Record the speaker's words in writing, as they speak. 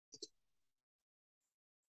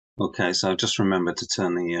Okay, so I just remembered to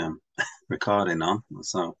turn the recording on.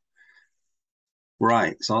 So,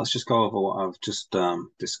 right, so let's just go over what I've just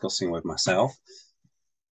discussing with myself.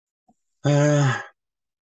 Uh,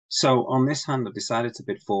 so on this hand, I've decided to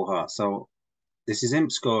bid four hearts. So this is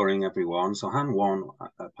imp scoring everyone. So hand one,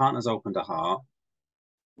 partner's opened a heart.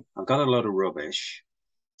 I've got a load of rubbish.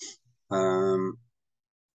 Um,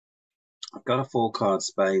 I've got a full card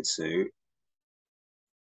spade suit.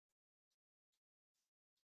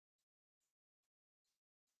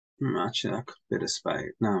 Actually, I could bid a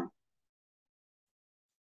spade. No,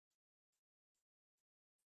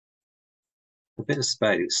 a bid of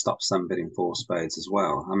spade, it stops them bidding four spades as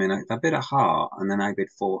well. I mean, if I bid a heart and then I bid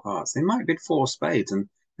four hearts, they might bid four spades and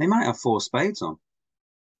they might have four spades on.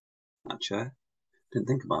 Actually, didn't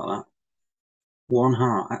think about that. One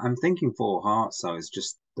heart. I'm thinking four hearts, so it's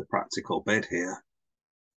just the practical bid here.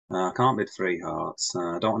 I can't bid three hearts.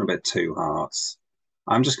 I don't want to bid two hearts.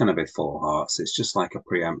 I'm just going to bid four hearts. It's just like a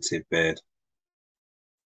preemptive bid.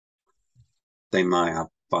 They might have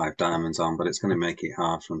five diamonds on, but it's going to make it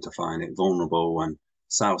hard for them to find it vulnerable when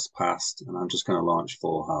South's passed, and I'm just going to launch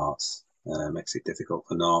four hearts. Makes it difficult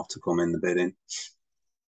for North to come in the bidding.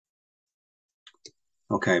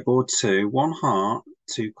 Okay, board two, one heart,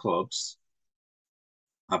 two clubs.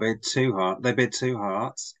 I bid two hearts. They bid two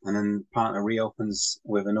hearts, and then partner reopens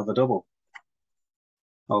with another double.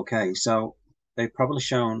 Okay, so they've probably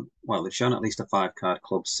shown, well, they've shown at least a five card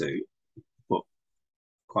club suit, but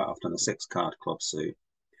quite often a six card club suit,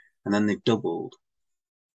 and then they've doubled.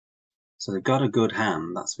 So they've got a good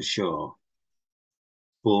hand, that's for sure.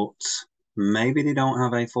 But maybe they don't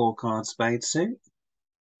have a four card spade suit.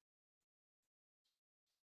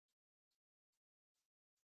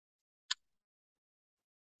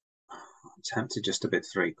 I'm tempted just to bid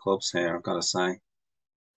three clubs here, I've got to say.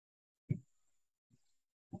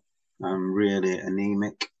 I'm really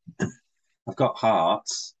anemic. I've got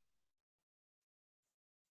hearts.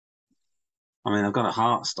 I mean, I've got a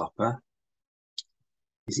heart stopper.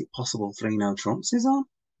 Is it possible three no trumps is on?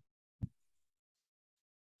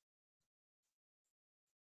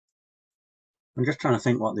 I'm just trying to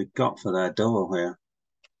think what they've got for their double here.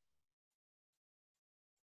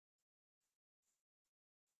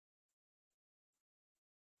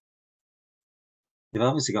 They've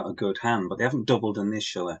obviously got a good hand, but they haven't doubled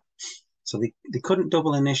initially. So they couldn't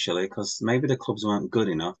double initially because maybe the clubs weren't good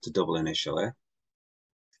enough to double initially.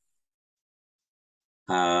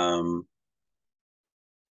 Um,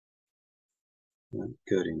 weren't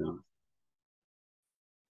good enough.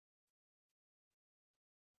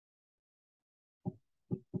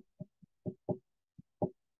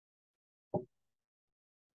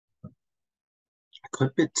 I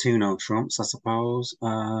could bid two no trumps, I suppose.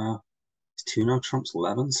 Is two no trumps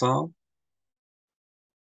 11 so?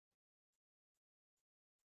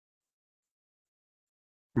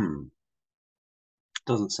 Hmm.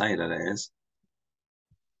 Doesn't say that it is.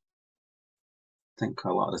 I think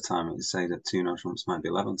a lot of the time it would say that two no trumps might be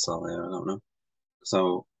 11 so here. I don't know.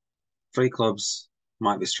 So three clubs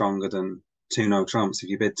might be stronger than two no trumps. If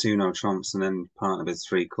you bid two no trumps and then partner bids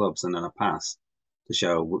three clubs and then a pass to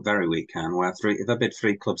show a very weak hand, where three, if I bid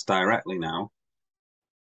three clubs directly now,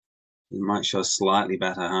 it might show a slightly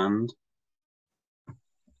better hand.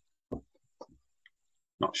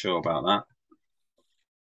 Not sure about that.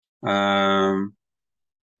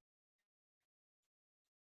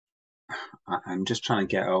 I'm just trying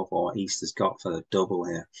to get over what East has got for the double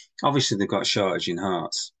here. Obviously, they've got a shortage in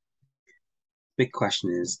hearts. Big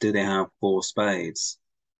question is, do they have four spades?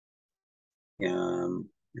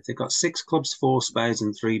 If they've got six clubs, four spades,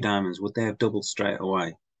 and three diamonds, would they have doubled straight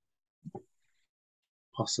away?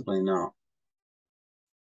 Possibly not.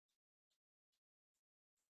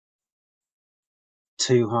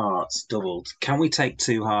 Two hearts doubled. Can we take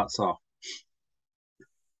two hearts off?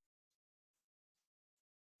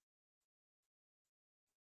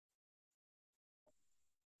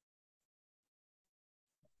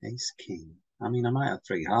 Ace king. I mean, I might have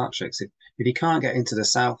three heart tricks. If you can't get into the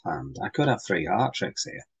south hand, I could have three heart tricks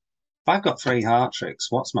here. If I've got three heart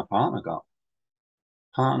tricks, what's my partner got?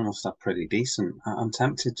 Partner must have pretty decent. I'm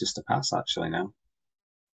tempted just to pass actually now.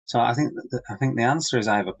 So I think the answer is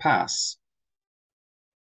either pass.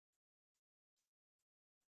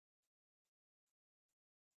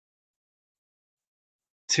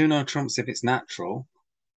 Two no trumps if it's natural.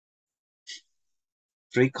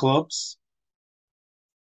 Three clubs.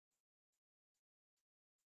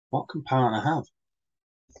 What can partner have?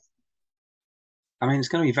 I mean, it's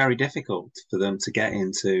going to be very difficult for them to get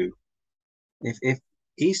into. If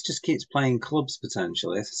East just keeps playing clubs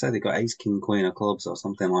potentially, if say they've got ace, king, queen of clubs or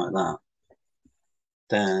something like that,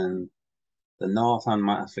 then The north hand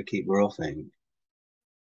might have to keep roughing.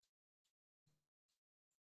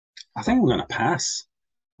 I think I'm going to pass.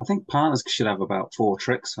 I think partners should have about 4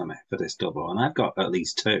 tricks for me for this double, and I've got at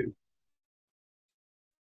least 2.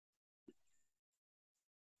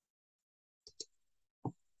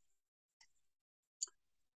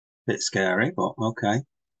 Bit scary, but okay.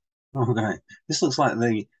 Okay. This looks like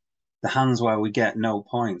the hands where we get no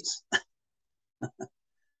points.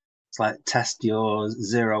 It's like test your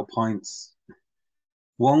 0 points.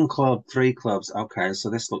 1 club, 3 clubs. Okay,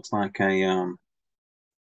 so this looks like a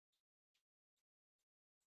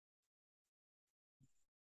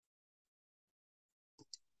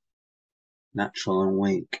natural and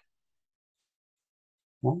weak.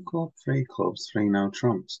 1 club, 3 clubs, 3 no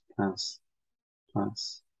trumps. Pass,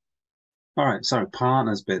 pass. All right, sorry,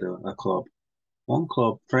 partners bid a club. 1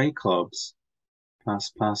 club, 3 clubs.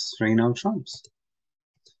 Pass, pass, 3 no trumps.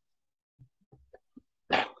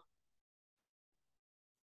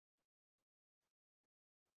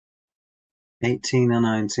 18 and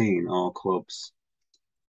 19, all clubs.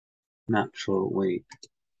 Natural, weak.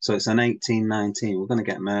 So it's an 18-19. We're going to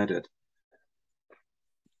get murdered.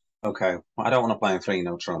 Okay, well, I don't want to play in 3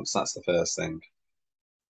 no trumps. That's the first thing.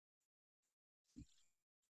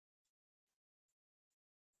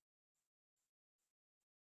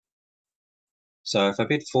 So if I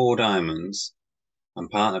bid 4 diamonds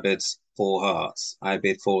and partner bids 4 hearts, I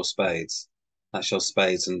bid 4 spades. That's your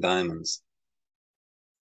spades and diamonds.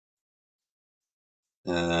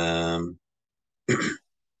 I think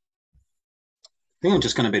I'm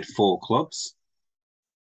just going to bid 4 clubs.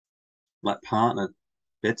 Let partner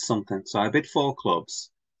bid something. So I bid 4 clubs,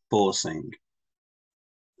 forcing.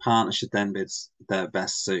 Partner should then bid their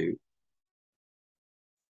best suit.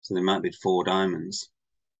 So they might bid 4 diamonds.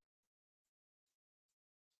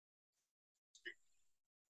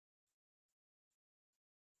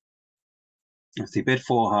 If they bid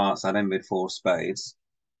 4 hearts, I then bid 4 spades.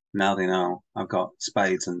 Now they know I've got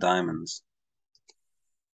spades and diamonds.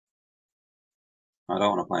 I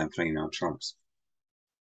don't want to play in 3 no trumps.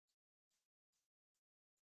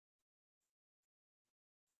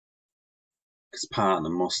 Because partner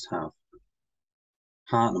must have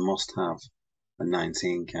a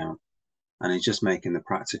 19 count. And he's just making the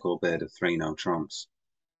practical bid of 3 no trumps.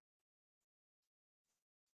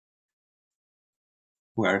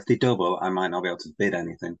 Where if they double, I might not be able to bid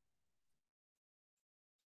anything.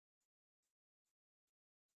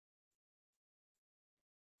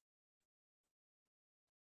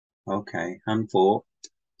 Okay, hand 4.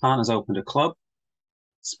 Partner's opened a club.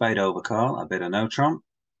 Spade overcall. I bid a no trump.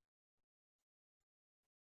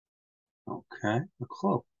 Okay, a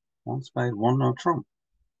club. 1 spade, 1 no trump.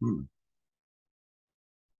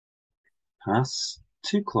 Pass.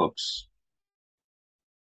 2 clubs.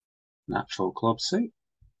 Natural club suit.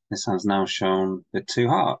 This has now shown with 2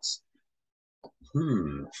 hearts.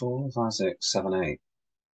 4, 5, 6, 7, 8.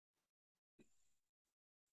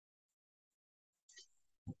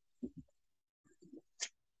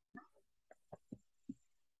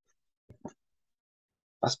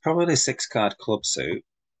 That's probably a 6-card club suit.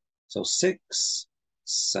 So 6,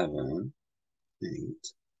 7, 8.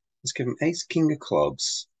 Let's give him ace, king of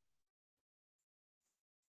clubs.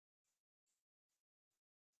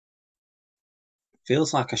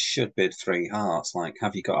 Feels like I should bid 3 hearts. Like,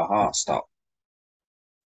 have you got a heart stop?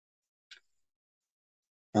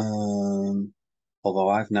 Although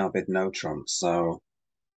I've now bid no trumps, so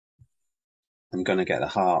I'm going to get the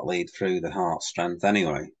heart lead through the heart strength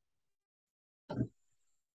anyway.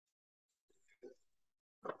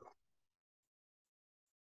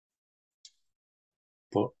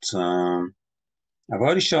 But I've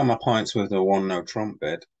already shown my points with the 1 no trump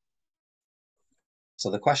bid. So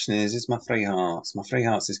the question is my 3 hearts? My 3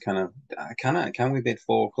 hearts is kind of, can we bid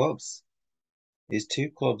 4 clubs? Is 2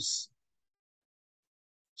 clubs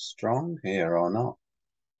strong here or not?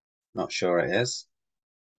 Not sure it is.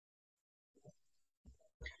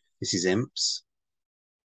 This is imps.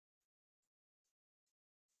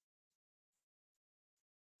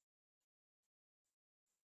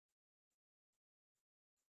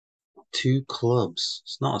 Two clubs.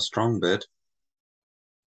 It's not a strong bid.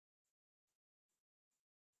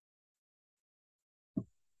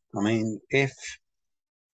 I mean, if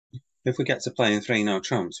we get to playing 3 no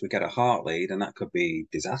trumps, we get a heart lead, and that could be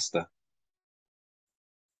disaster.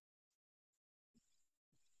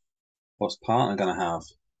 What's partner going to have?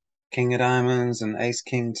 King of diamonds and ace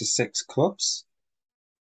king to 6 clubs?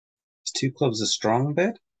 Is 2 clubs a strong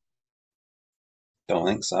bid? Don't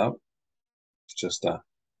think so. It's just I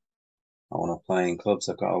want to play in clubs.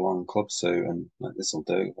 I've got a long club suit, and like, this will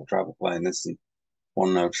do. I'd rather play in this than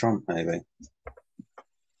 1 no trump, maybe.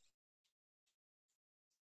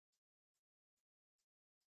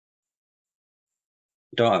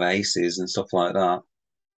 We don't have aces and stuff like that.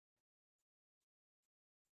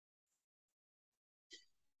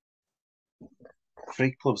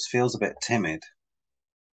 Three clubs feels a bit timid.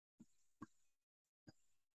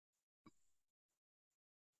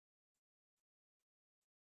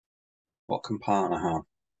 What can partner have?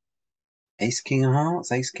 Ace King of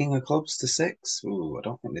Hearts, Ace King of Clubs to six. Ooh, I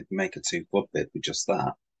don't think they'd make a two club bid with just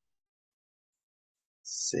that.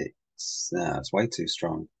 Six. Yeah, it's way too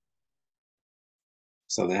strong.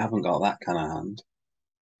 So they haven't got that kind of hand.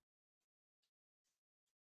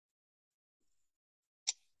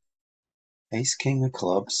 Ace King of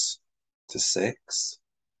Clubs to six.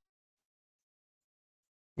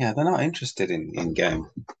 Yeah, they're not interested in game.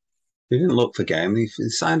 They didn't look for game. They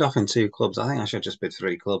signed off in two clubs. I think I should just bid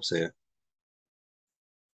three clubs here.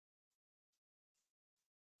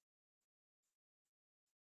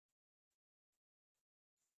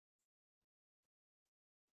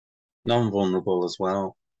 Non-vulnerable as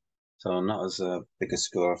well. So not as big a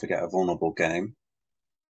score if I get a vulnerable game.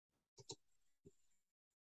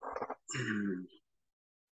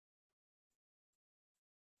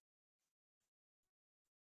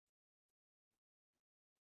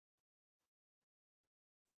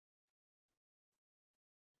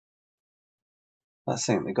 Let's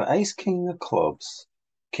think. They've got Ace King of Clubs,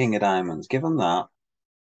 King of Diamonds. Given that,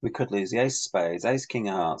 we could lose the Ace of Spades, Ace King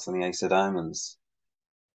of Hearts, and the Ace of Diamonds.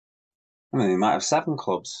 I mean, they might have seven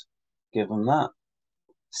clubs. Given that,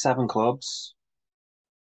 seven clubs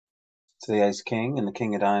to the Ace King and the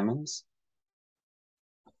King of Diamonds.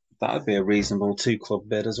 That would be a reasonable two club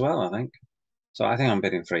bid as well, I think. So I think I'm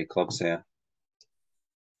bidding three clubs here.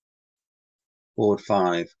 Board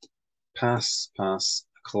five. Pass, pass,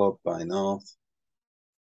 club by North.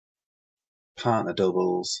 Partner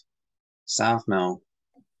doubles. South now.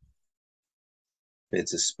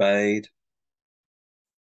 Bids a spade.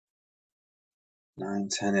 9,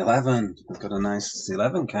 10, 11. I've got a nice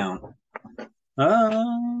 11 count.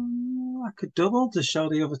 I could double to show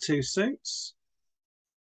the other two suits.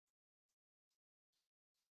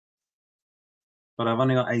 But I've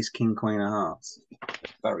only got Ace, King, Queen of Hearts.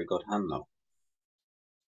 Very good hand, though.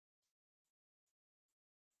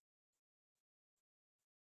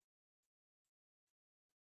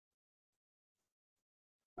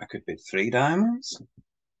 I could bid three diamonds.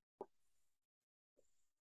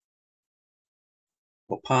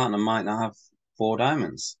 But partner might not have four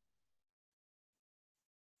diamonds.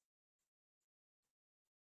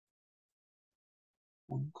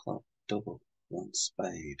 One club, double, one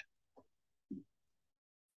spade.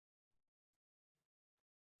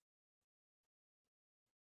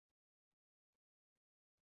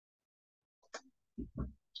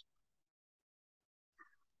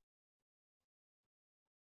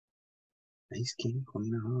 Ace, King,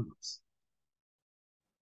 Queen of Hearts.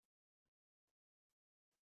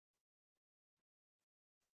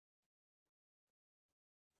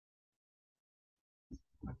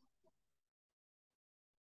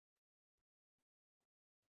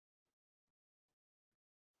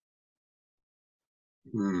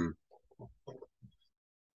 Hmm.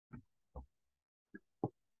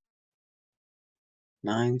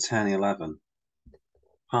 9, 10, 11.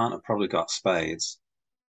 Partner probably got spades.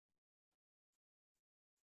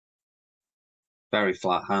 Very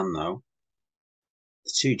flat hand, though.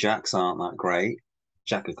 The two jacks aren't that great.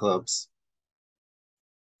 Jack of clubs.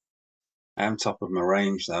 I am top of my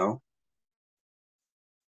range, though.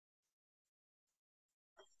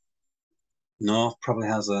 North probably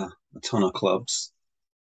has a ton of clubs.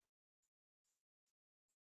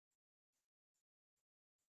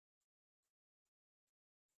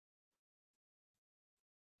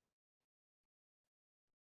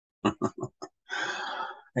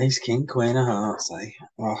 Ace, King, Queen of Hearts, eh?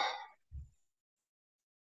 Oh.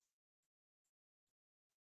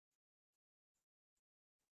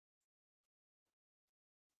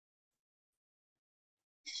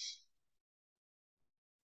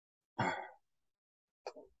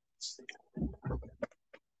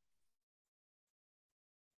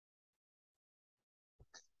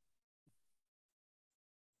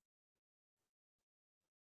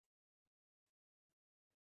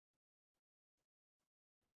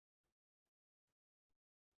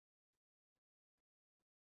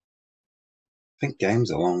 I think game's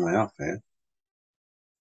a long way off here.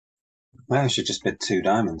 Maybe I should just bid two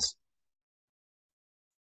diamonds.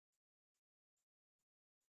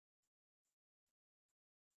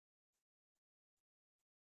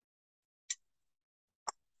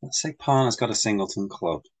 Let's say partner's got a singleton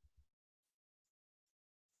club.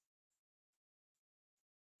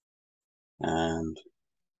 And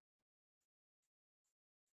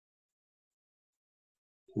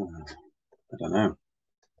I don't know.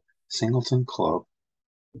 Singleton Club.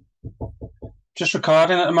 Just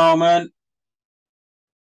recording at the moment.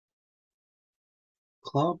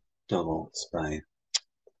 Club, double, spade.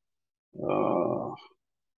 Oh,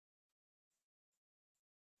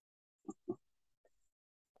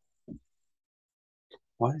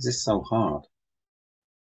 why is this so hard?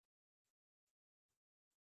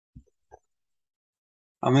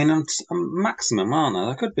 I mean, I'm maximum, aren't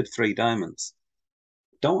I? I could bid three diamonds.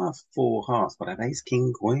 Don't have four hearts, but I have ace,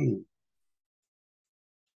 king, queen.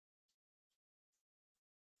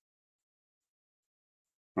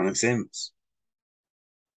 And it's imps.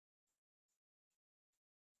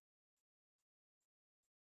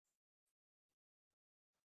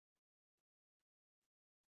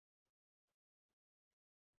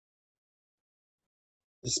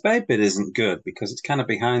 The spade bid isn't good because it's kind of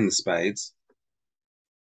behind the spades.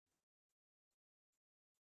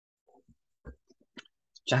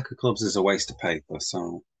 Jack of clubs is a waste of paper,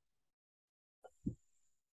 so.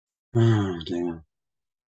 Oh dear.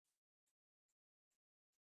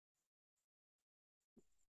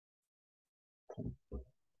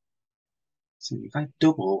 So if I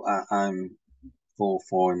double, I'm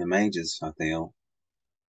 4-4 in the majors, I feel.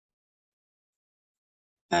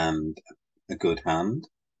 And a good hand.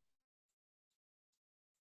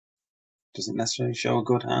 Doesn't necessarily show a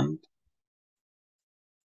good hand.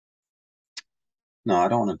 No, I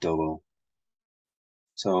don't want to double.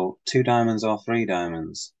 So two diamonds or three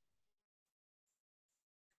diamonds.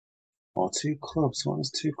 Or two clubs. What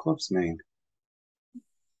does two clubs mean?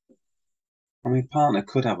 I mean, partner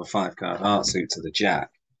could have a 5-card heart suit to the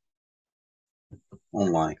jack.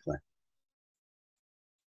 Unlikely.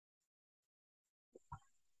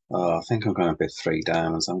 Oh, I think I'm going to bid three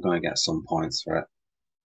diamonds. I'm going to get some points for it.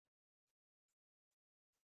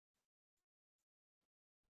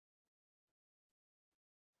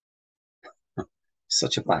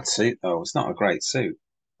 Such a bad suit, though. It's not a great suit.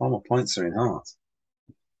 All my points are in heart.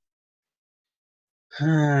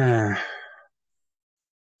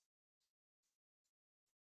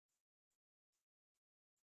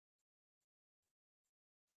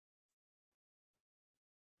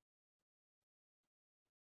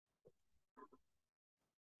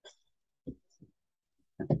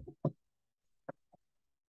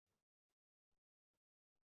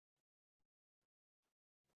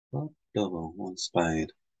 Double, one spade.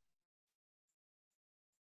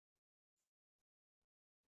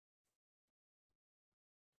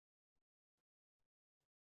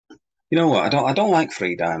 You know what? I don't like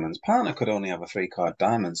three diamonds. Partner could only have a 3-card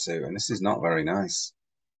diamond suit, and this is not very nice.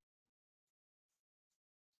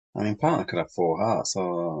 I mean, partner could have four hearts,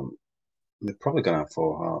 so they're probably going to have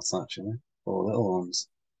four hearts, actually. Four little ones.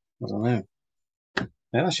 I don't know.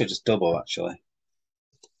 Maybe I should just double, actually.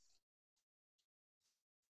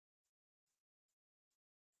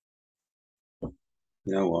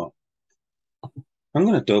 You know what? I'm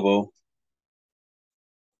going to double.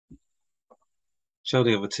 Show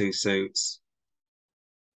the other two suits.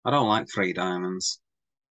 I don't like three diamonds.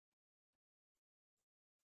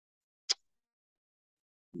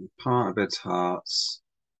 Partner bids hearts.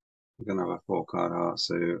 I'm going to have a 4-card heart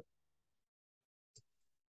suit.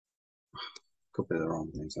 Could be the wrong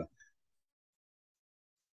thing. So I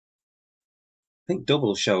think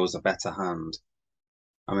double shows a better hand.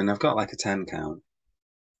 I mean, I've got like a 10 count.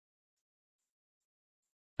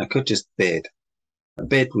 I could just bid. A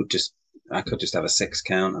bid would just, I could just have a 6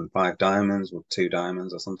 count and 5 diamonds with 2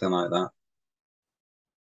 diamonds or something like that.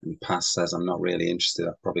 And pass says I'm not really interested.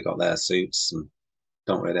 I've probably got their suits and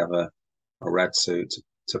don't really have a red suit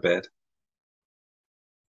to bid.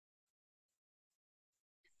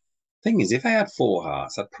 Thing is, if I had 4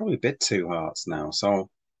 hearts, I'd probably bid 2 hearts now. So,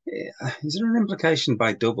 is there an implication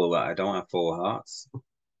by double that I don't have 4 hearts?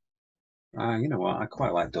 You know what? I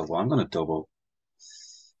quite like double. I'm going to double.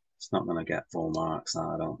 It's not going to get full marks,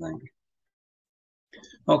 I don't think.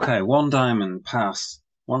 Okay, one diamond, pass.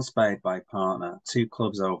 One spade by partner. Two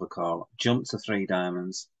clubs overcall. Jump to three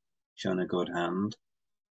diamonds, showing a good hand.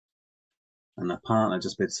 And the partner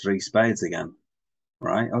just bids three spades again.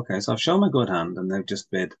 Right, okay, so I've shown a good hand and they've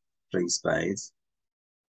just bid three spades.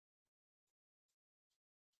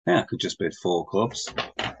 Yeah, I could just bid four clubs.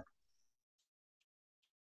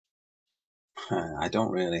 I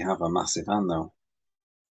don't really have a massive hand though.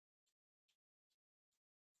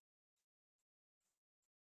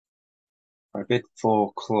 If I bid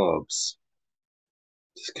four clubs,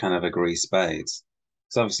 just kind of agree spades.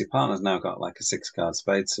 So obviously partner's now got like a 6-card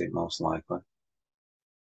spade suit most likely.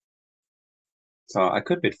 So I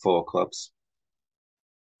could bid four clubs.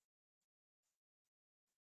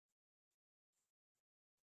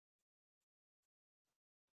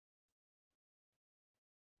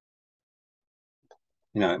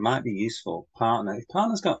 You know, it might be useful. Partner, if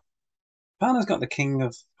partner's got the king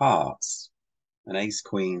of hearts, an ace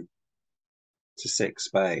queen to six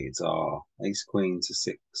spades, or ace queen to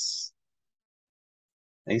six,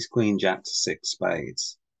 ace queen jack to six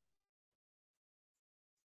spades.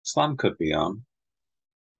 Slam could be on.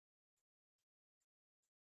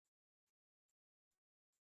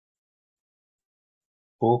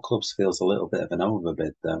 Four clubs feels a little bit of an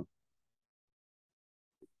overbid though.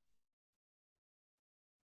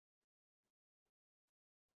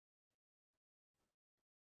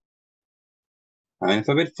 I mean, if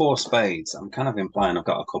I bid four spades, I'm kind of implying I've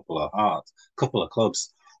got a couple of hearts, couple of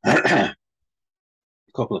clubs, a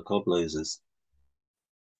couple of club losers.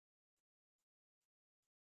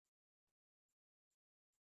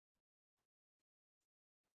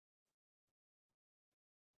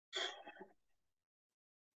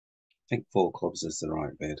 I think four clubs is the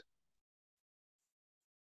right bid.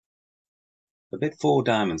 The bid four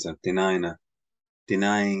diamonds are denying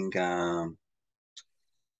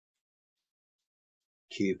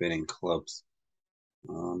Q bidding clubs.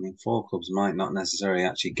 I mean, four clubs might not necessarily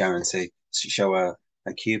actually guarantee to show a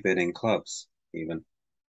Q bid in clubs, even.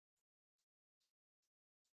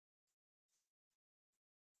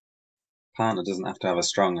 Partner doesn't have to have a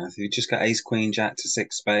strong. If you just got ace, queen, jack to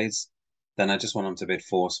six spades, then I just want them to bid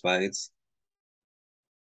four spades.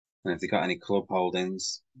 And if they got any club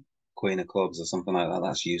holdings, queen of clubs or something like that,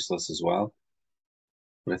 that's useless as well.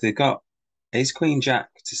 But if they've got ace, queen, jack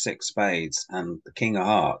to six spades and the king of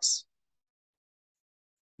hearts,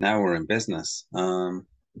 now we're in business.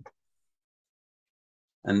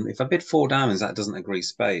 And if I bid four diamonds, that doesn't agree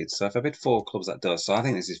spades. So if I bid four clubs, that does. So I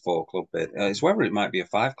think this is four club bid. It's whether it might be a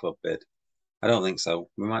five club bid. I don't think so.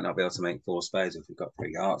 We might not be able to make four spades if we've got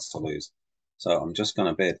three hearts to lose. So I'm just going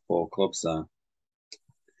to bid four clubs there.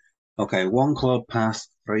 Okay, one club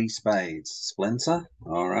past three spades. Splinter?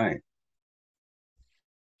 All right.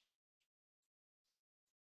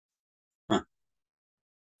 Huh.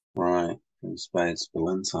 Right. Three spades,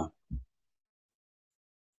 splinter.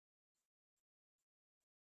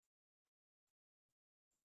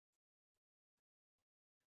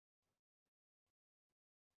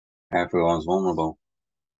 Everyone's vulnerable.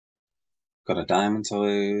 Got a diamond to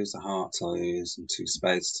lose, a heart to lose, and two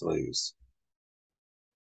spades to lose.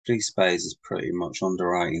 Three spades is pretty much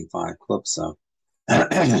underwriting five clubs, so.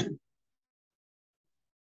 I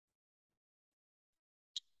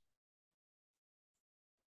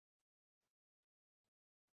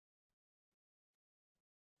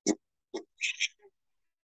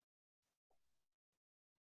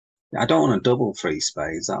don't want to double three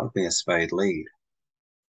spades. That would be a spade lead.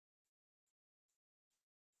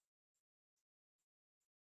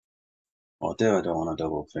 Or do I don't want to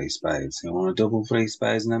double three spades? You want to double three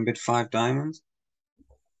spades and then bid five diamonds?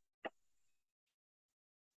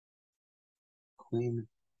 Queen.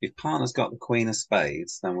 If partner's got the queen of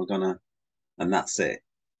spades, then we're gonna, and that's it.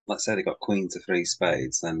 Let's say they got queen to three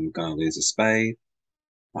spades, then we're gonna lose a spade,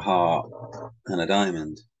 a heart, and a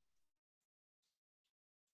diamond.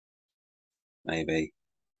 Maybe.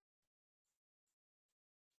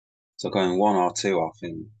 So going one or two off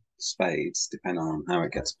in spades, depending on how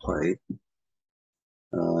it gets played.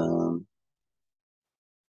 Um,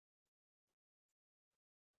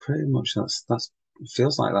 Pretty much that's it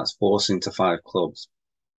feels like that's forcing to five clubs,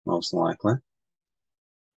 most likely.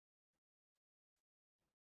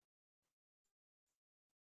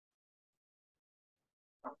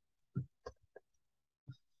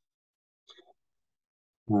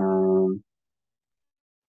 Um,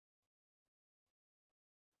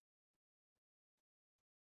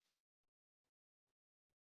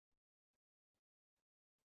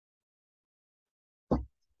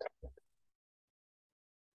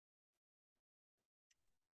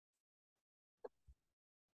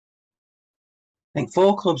 I think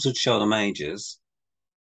four clubs would show the majors.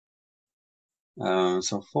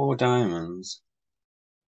 So four diamonds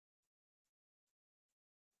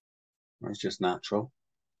is just natural.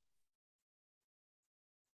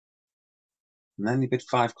 And then you bid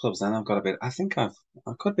five clubs, then I've got a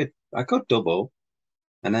bid. I could double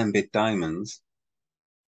and then bid diamonds.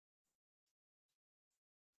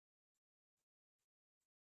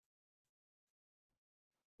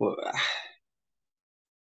 But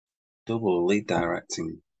double lead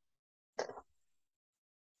directing.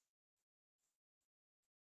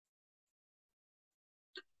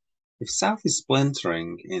 If South is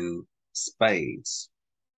splintering in spades,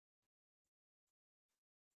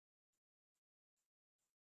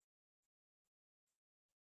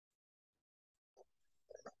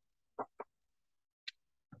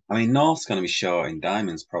 I mean North's going to be short in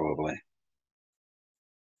diamonds probably.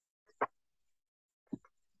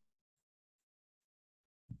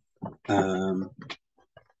 Don't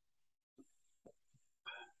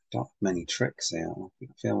have many tricks here. I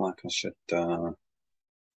feel like I should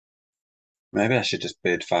maybe I should just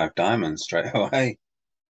bid 5 diamonds straight away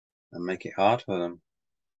and make it hard for them.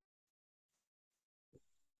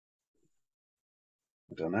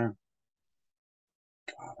 I don't know.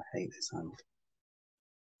 God, I hate this hand.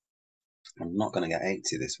 I'm not going to get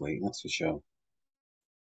 80 this week, that's for sure.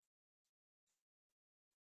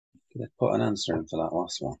 Did I put an answer in for that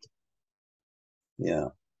last one? Yeah.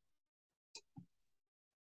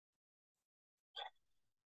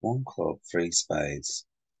 One club, 3 spades.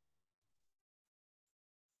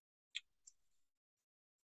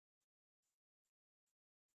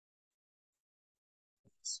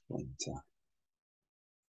 Splinter.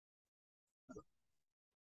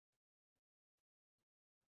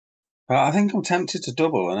 But I think I'm tempted to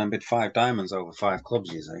double and then bid 5 diamonds over 5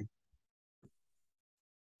 clubs, you see.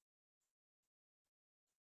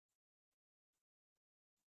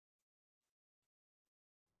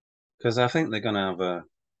 Because I think they're going to have a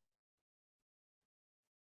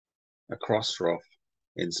cross ruff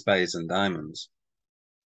in spades and diamonds.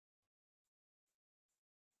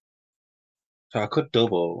 So I could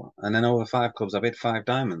double and then over 5 clubs, I bid 5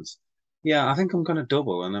 diamonds. Yeah, I think I'm going to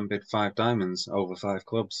double and then bid 5 diamonds over 5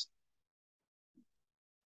 clubs.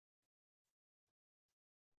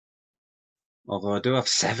 Although I do have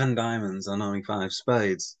 7 diamonds and only 5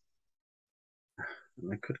 spades.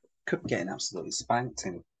 And I could get absolutely spanked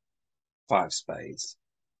in 5 spades.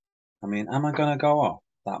 I mean, am I going to go off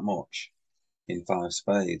that much in 5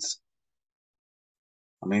 spades?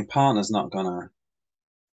 I mean, partner's not going to.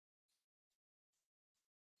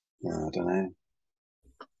 I don't know.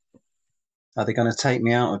 Are they going to take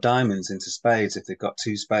me out of diamonds into spades if they've got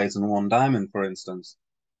 2 spades and 1 diamond, for instance?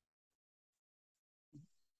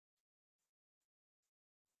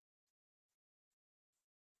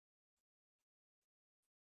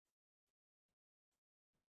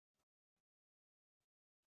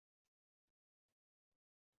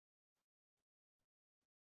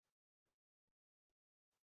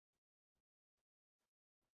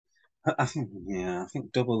 I think, yeah, I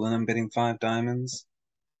think double and I'm bidding 5 diamonds.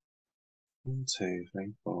 1, 2,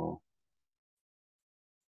 3, 4.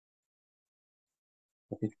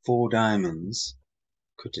 I bid 4 diamonds.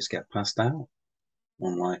 Could just get passed out.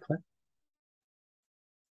 Unlikely.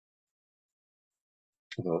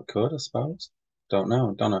 Although it could, I suppose. Don't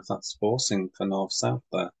know. Don't know if that's forcing for north-south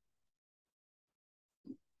there.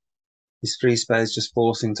 Is 3 spades just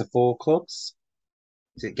forcing to 4 clubs?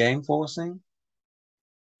 Is it game forcing?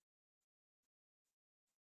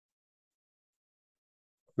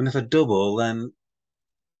 And if a double, then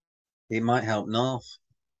it might help north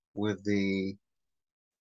with the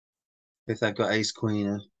if they've got ace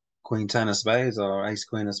queen queen ten of spades or ace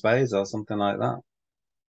queen of spades or something like that.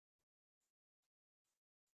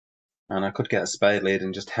 And I could get a spade lead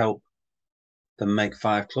and just help them make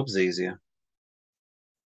 5 clubs easier.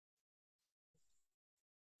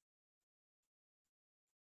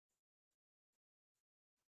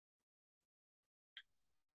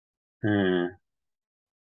 Hmm.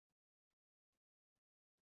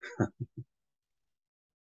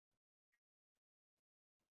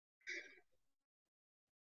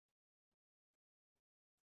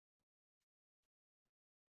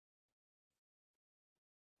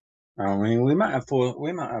 I mean, we might have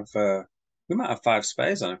 5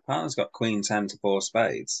 spades on. If partner's got queen 10 to 4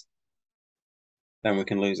 spades, then we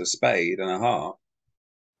can lose a spade and a heart,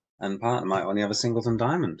 and partner might only have a singleton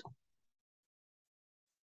diamond.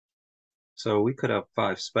 So we could have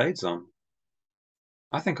 5 spades on.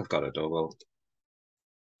 I think I've got a double.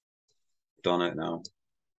 Done it now.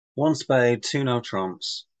 1 spade, 2 no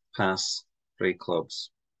trumps, pass, 3 clubs.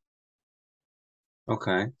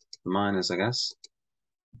 Okay, minors, I guess.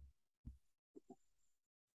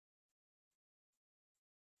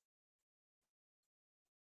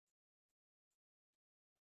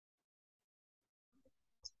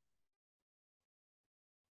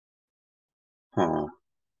 Huh.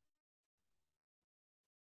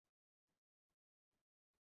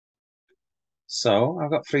 So I've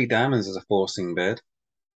got 3 diamonds as a forcing bid.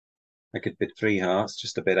 I could bid 3 hearts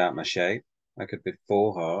just a bit out my shape. I could bid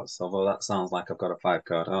 4 hearts, although that sounds like I've got a 5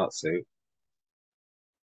 card heart suit.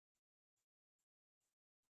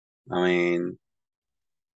 I mean,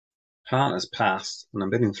 partner's passed, and I'm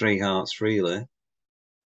bidding 3 hearts freely.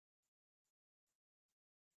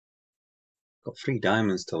 Got 3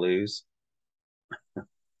 diamonds to lose.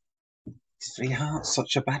 Is 3 hearts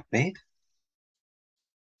such a bad bid?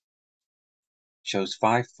 Shows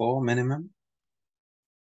 5-4 minimum.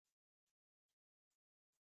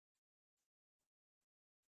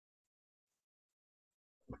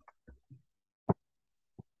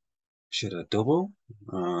 Should I double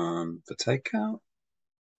for takeout?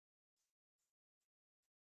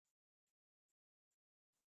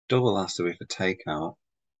 Double has to be for takeout.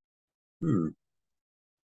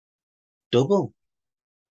 Double.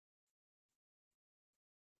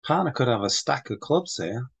 Partner could have a stack of clubs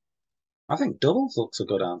here. I think doubles looks a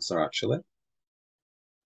good answer, actually.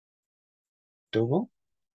 Double?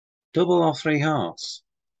 Double or three hearts?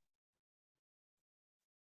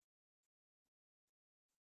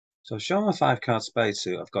 So show my five card spade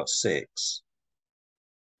suit. I've got six.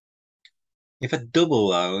 If a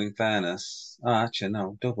double, though, in fairness, oh, actually,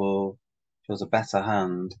 no, double shows a better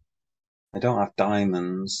hand. They don't have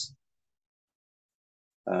diamonds.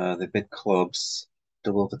 They bid clubs.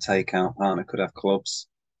 Double for takeout. Partner could have clubs.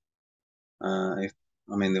 If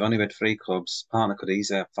I mean they've only bid three clubs. Partner could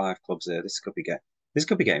easily have five clubs here. This could be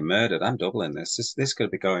getting murdered. I'm doubling this. This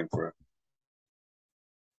could be going for it.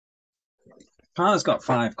 Partner's got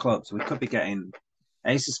five clubs. We could be getting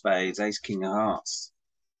ace of spades, ace king of hearts.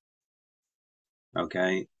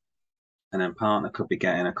 Okay. And then partner could be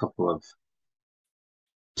getting a couple of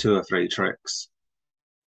two or three tricks.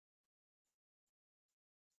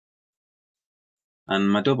 And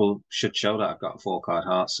my double should show that I've got a four card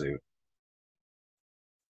heart suit.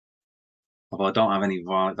 Although I don't have any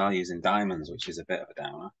values in diamonds, which is a bit of a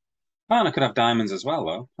downer. Partner could have diamonds as well,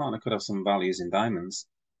 though. Partner could have some values in diamonds.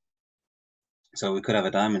 So we could have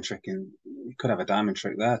a diamond trick we could have a diamond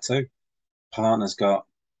trick there too. Partner's got,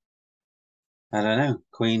 I don't know,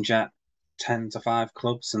 Queen Jack, 10 to 5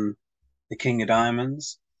 clubs and the King of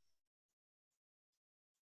Diamonds.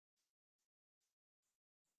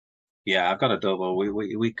 Yeah, I've got a double.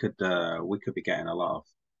 We could be getting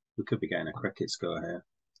we could be getting a cricket score here.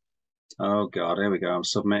 Oh God, here we go. I'm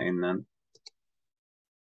submitting then.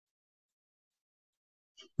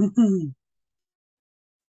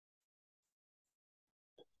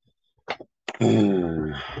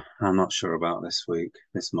 I'm not sure about this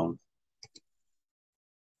month.